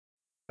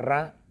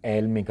agarra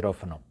el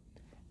micrófono.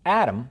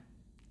 Adam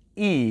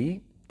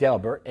y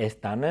Delbert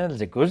están en el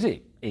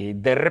jacuzzi y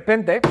de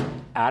repente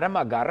Adam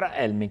agarra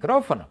el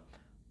micrófono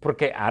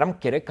porque Adam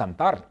quiere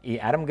cantar y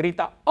Adam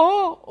grita,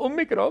 ¡oh, un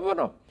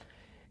micrófono!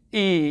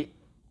 Y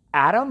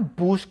Adam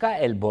busca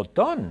el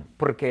botón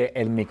porque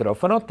el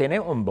micrófono tiene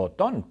un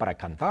botón para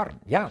cantar.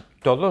 Ya,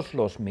 todos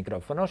los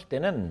micrófonos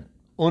tienen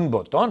un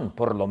botón,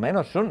 por lo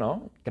menos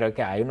uno. Creo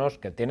que hay unos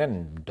que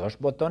tienen 2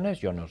 botones,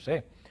 yo no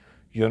sé.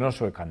 Yo no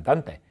soy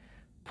cantante.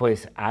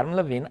 Pues Adam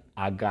Levine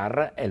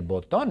agarra el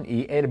botón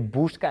y él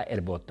busca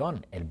el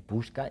botón. Él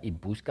busca y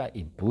busca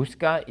y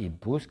busca y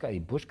busca y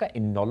busca y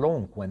no lo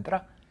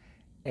encuentra.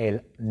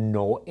 Él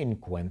no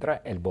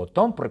encuentra el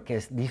botón porque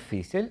es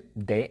difícil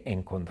de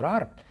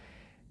encontrar.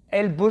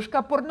 Él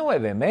busca por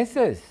 9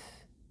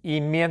 meses y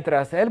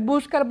mientras él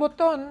busca el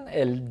botón,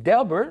 el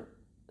Delbert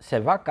se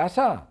va a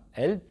casa.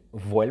 Él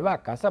vuelve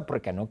a casa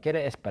porque no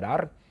quiere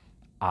esperar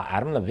a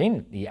Adam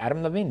Levine. Y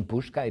Adam Levine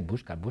busca y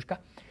busca y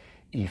busca.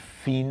 Y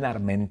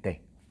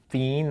finalmente,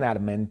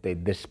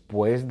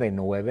 después de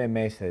 9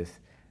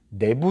 meses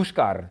de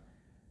buscar,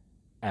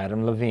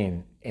 Adam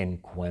Levine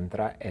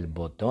encuentra el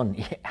botón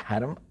y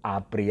Adam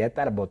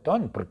aprieta el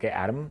botón porque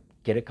Adam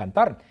quiere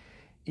cantar.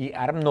 Y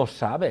Adam no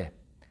sabe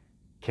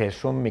que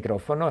es un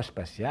micrófono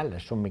especial,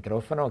 es un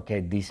micrófono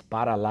que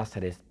dispara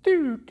láseres.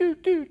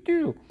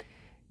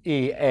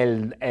 Y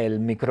el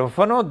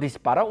micrófono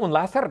dispara un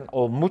láser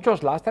o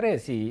muchos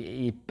láseres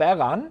y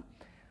pegan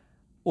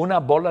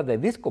una bola de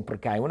disco,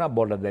 porque hay una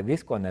bola de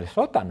disco en el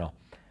sótano.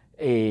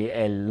 Y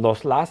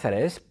los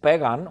láseres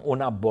pegan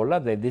una bola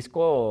de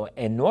disco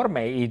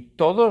enorme y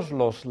todos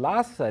los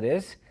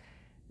láseres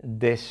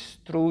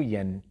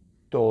destruyen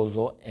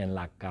todo en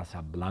la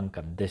Casa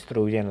Blanca.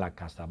 Destruyen la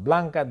Casa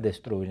Blanca,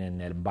 destruyen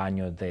el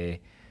baño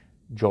de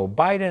Joe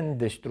Biden,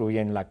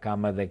 destruyen la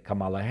cama de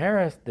Kamala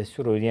Harris,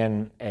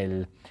 destruyen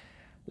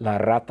la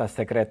rata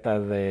secreta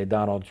de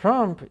Donald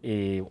Trump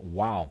y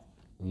wow,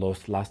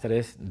 los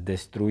láseres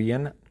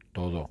destruyen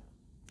todo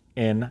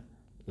en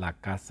la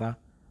Casa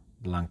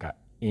Blanca.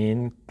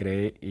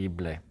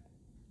 Increíble.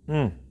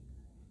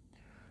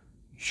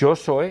 Yo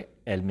soy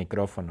el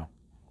micrófono.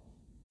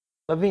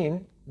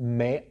 Levine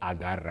me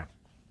agarra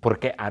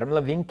porque Adam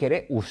Levine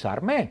quiere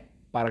usarme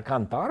para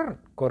cantar,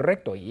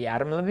 correcto. Y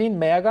Adam Levine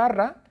me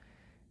agarra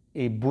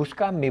y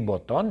busca mi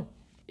botón.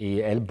 Y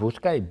él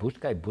busca y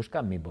busca y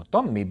busca mi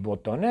botón. Mi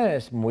botón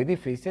es muy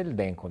difícil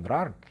de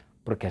encontrar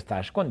porque está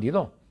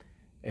escondido.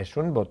 Es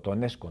un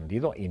botón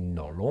escondido y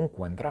no lo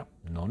encuentra.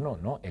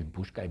 No. Él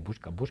busca y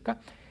busca, busca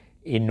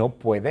y no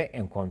puede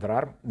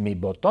encontrar mi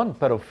botón.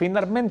 Pero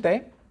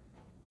finalmente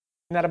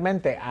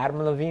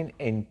Adam Levine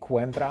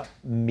encuentra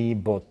mi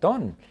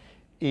botón.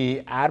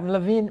 Y Adam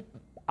Levine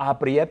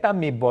aprieta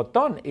mi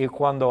botón. Y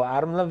cuando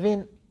Adam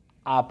Levine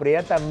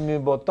aprieta mi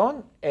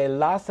botón, el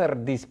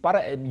láser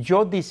dispara.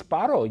 Yo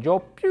disparo,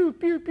 Yo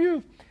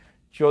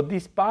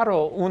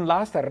disparo un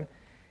láser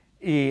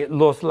y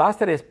los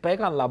láseres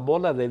pegan la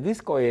bola de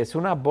disco y es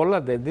una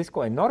bola de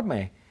disco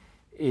enorme.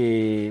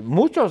 Y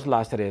muchos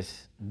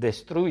láseres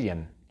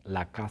destruyen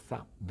la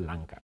Casa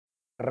Blanca.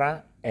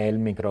 Agarra el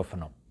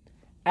micrófono.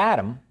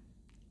 Adam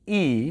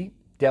y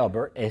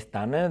Delbert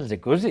están en el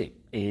jacuzzi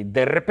y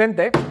de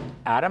repente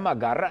Adam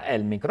agarra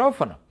el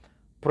micrófono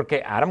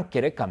porque Adam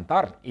quiere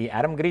cantar y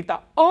Adam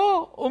grita,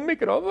 ¡oh, un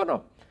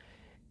micrófono!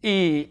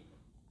 Y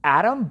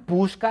Adam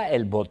busca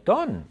el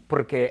botón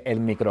porque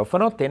el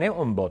micrófono tiene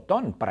un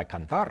botón para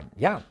cantar.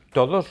 Ya,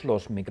 todos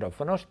los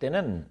micrófonos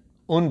tienen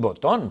un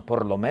botón,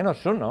 por lo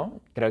menos uno.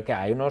 Creo que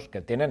hay unos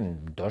que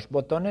tienen 2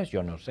 botones,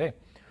 yo no sé.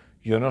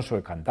 Yo no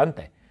soy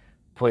cantante.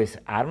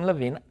 Pues Adam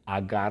Levine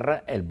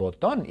agarra el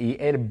botón y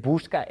él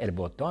busca el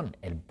botón.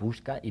 Él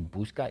busca y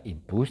busca y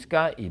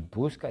busca y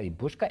busca y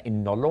busca y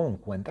no lo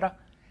encuentra.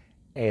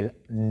 Él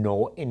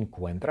no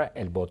encuentra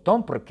el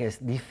botón porque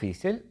es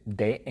difícil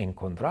de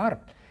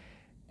encontrar.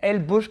 Él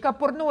busca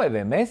por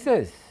 9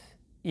 meses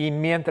y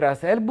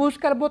mientras él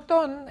busca el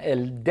botón,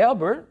 el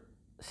Delbert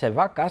se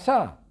va a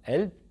casa.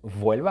 Él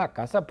vuelve a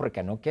casa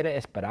porque no quiere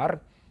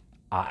esperar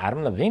a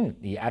Adam Levine.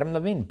 Y Adam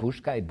Levine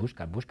busca y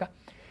busca y busca.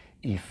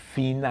 Y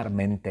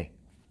finalmente,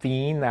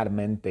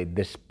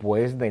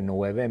 después de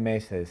 9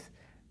 meses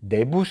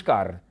de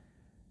buscar,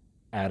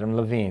 Adam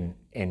Levine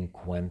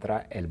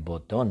encuentra el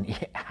botón y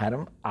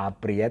Adam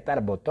aprieta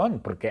el botón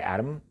porque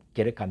Adam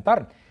quiere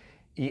cantar.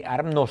 Y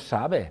Adam no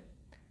sabe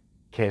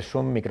que es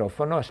un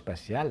micrófono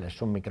especial,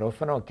 es un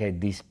micrófono que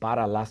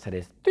dispara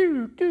láseres.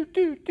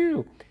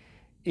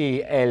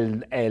 Y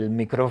el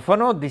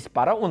micrófono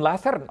dispara un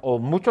láser o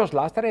muchos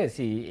láseres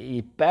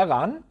y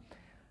pegan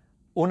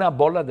una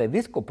bola de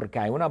disco, porque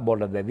hay una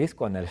bola de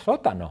disco en el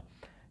sótano.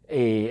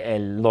 Y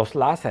los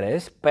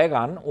láseres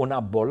pegan una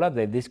bola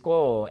de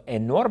disco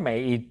enorme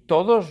y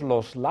todos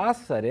los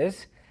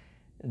láseres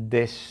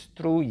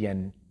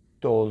destruyen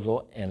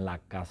todo en la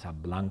Casa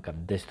Blanca.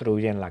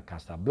 Destruyen la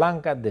Casa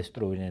Blanca,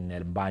 destruyen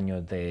el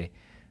baño de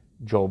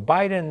Joe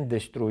Biden,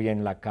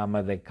 destruyen la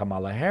cama de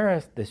Kamala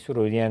Harris,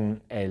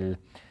 destruyen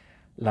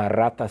la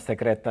rata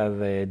secreta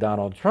de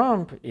Donald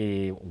Trump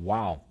y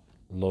wow,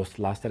 los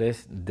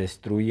láseres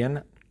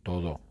destruyen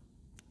todo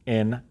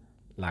en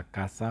la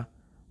Casa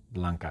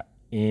Blanca.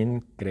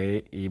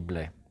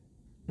 Increíble.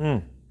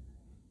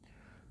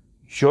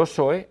 Yo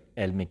soy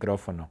el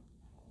micrófono.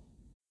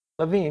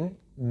 Levine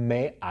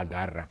me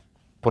agarra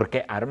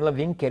porque Adam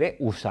Levine quiere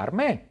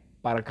usarme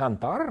para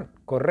cantar,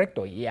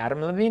 correcto. Y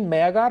Adam Levine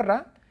me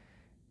agarra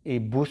y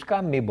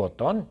busca mi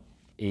botón.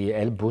 Y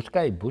él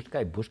busca y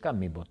busca y busca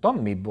mi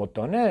botón. Mi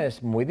botón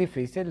es muy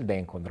difícil de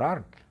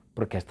encontrar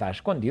porque está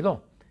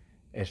escondido.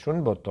 Es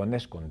un botón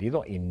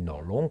escondido y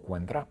no lo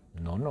encuentra.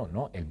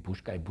 No. Él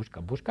busca y busca,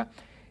 busca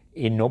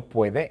y no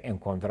puede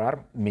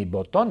encontrar mi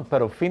botón.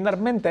 Pero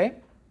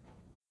finalmente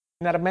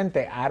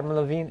Adam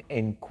Levine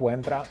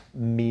encuentra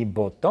mi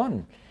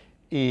botón.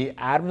 Y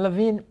Adam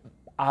Levine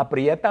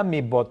aprieta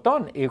mi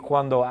botón. Y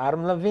cuando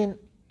Adam Levine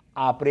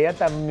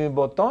aprieta mi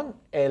botón,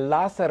 el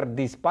láser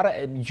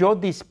dispara. Yo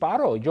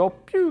disparo, Yo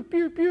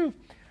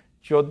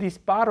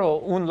disparo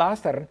un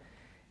láser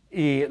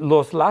y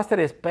los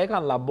láseres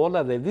pegan la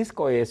bola de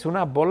disco y es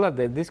una bola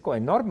de disco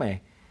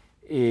enorme.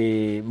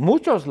 Y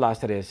muchos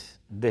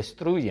láseres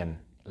destruyen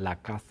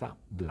la Casa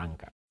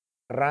Blanca.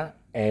 Agarra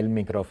el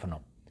micrófono.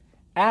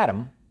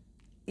 Adam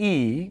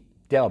y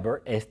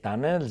Delbert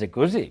están en el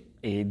jacuzzi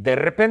y de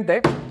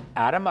repente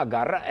Adam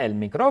agarra el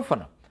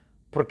micrófono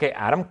porque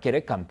Adam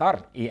quiere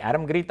cantar y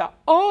Adam grita,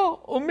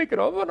 ¡oh, un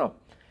micrófono!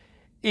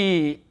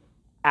 Y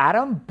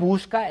Adam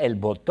busca el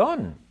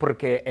botón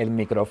porque el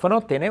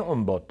micrófono tiene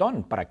un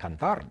botón para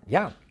cantar.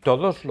 Ya,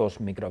 todos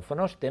los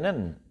micrófonos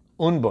tienen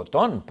un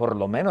botón, por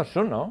lo menos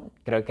uno.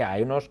 Creo que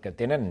hay unos que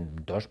tienen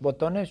 2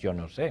 botones, yo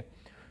no sé.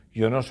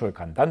 Yo no soy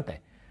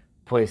cantante.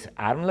 Pues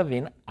Adam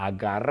Levine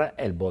agarra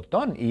el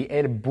botón y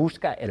él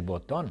busca el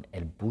botón.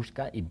 Él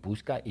busca y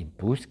busca y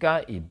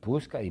busca y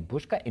busca y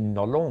busca y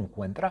no lo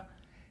encuentra.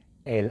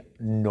 Él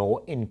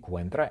no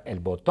encuentra el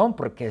botón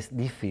porque es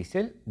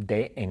difícil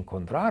de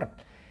encontrar.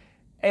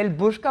 Él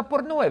busca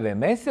por 9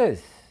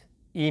 meses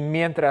y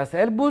mientras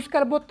él busca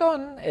el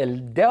botón,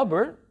 el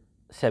Delbert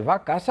se va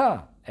a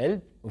casa.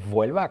 Él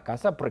vuelve a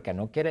casa porque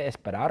no quiere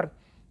esperar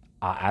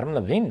a Adam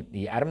Levine.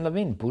 Y Adam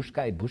Levine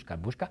busca y busca y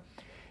busca.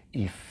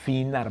 Y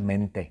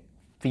finalmente,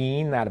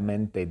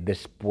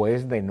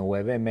 después de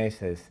 9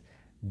 meses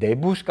de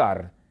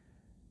buscar,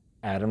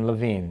 Adam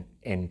Levine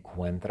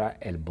encuentra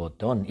el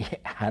botón y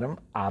Adam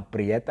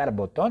aprieta el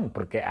botón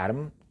porque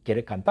Adam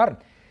quiere cantar.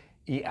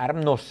 Y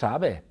Adam no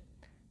sabe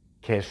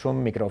que es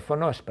un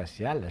micrófono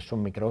especial, es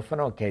un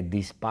micrófono que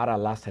dispara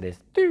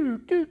láseres.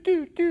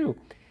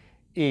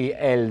 Y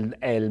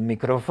el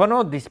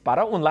micrófono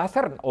dispara un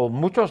láser o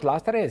muchos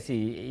láseres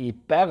y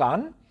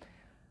pegan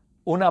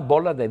una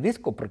bola de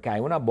disco, porque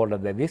hay una bola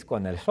de disco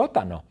en el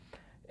sótano.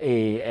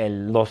 Y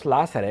los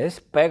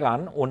láseres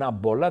pegan una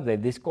bola de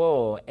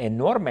disco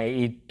enorme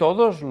y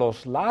todos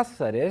los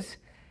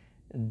láseres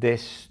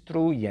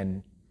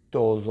destruyen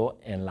todo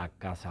en la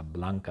Casa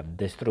Blanca.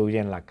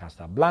 Destruyen la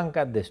Casa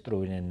Blanca,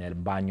 destruyen el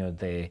baño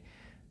de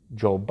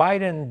Joe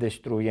Biden,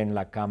 destruyen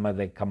la cama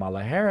de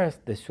Kamala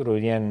Harris,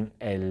 destruyen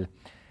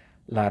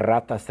la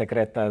rata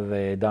secreta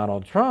de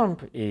Donald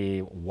Trump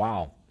y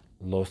wow.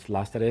 Los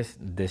láseres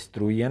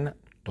destruyen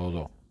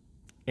todo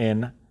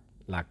en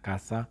la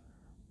Casa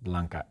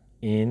Blanca.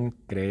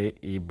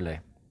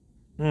 Increíble.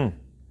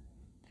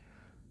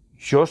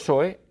 Yo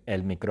soy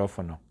el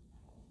micrófono.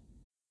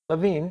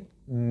 Levine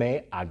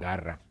me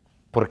agarra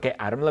porque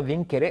Adam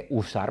Levine quiere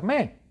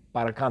usarme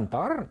para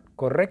cantar,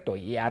 correcto.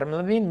 Y Adam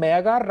Levine me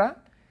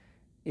agarra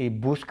y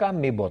busca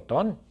mi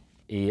botón.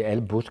 Y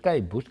él busca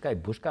y busca y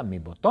busca mi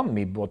botón.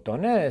 Mi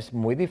botón es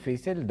muy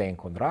difícil de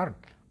encontrar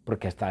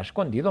porque está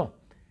escondido.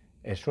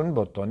 Es un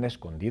botón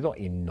escondido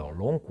y no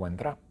lo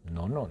encuentra.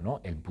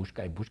 No. Él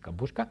busca y busca,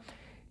 busca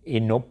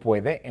y no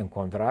puede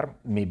encontrar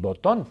mi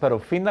botón. Pero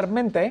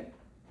finalmente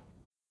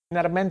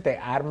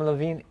Adam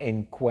Levine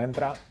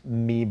encuentra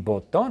mi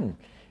botón.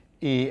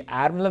 Y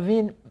Adam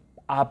Levine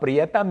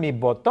aprieta mi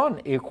botón.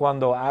 Y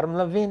cuando Adam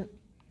Levine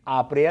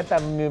aprieta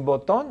mi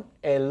botón,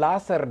 el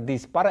láser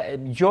dispara.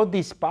 Yo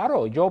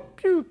disparo, yo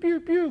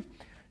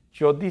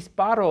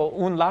disparo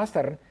un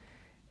láser.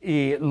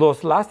 Y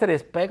los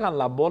láseres pegan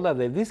la bola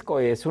de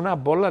disco y es una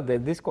bola de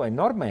disco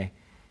enorme.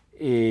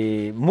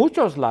 Y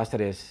muchos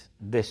láseres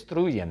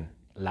destruyen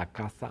la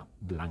Casa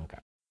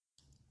Blanca.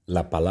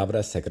 La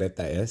palabra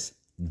secreta es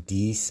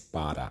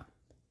dispara.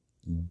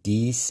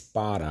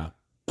 Dispara.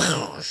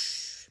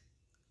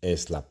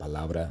 Es la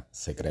palabra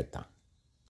secreta.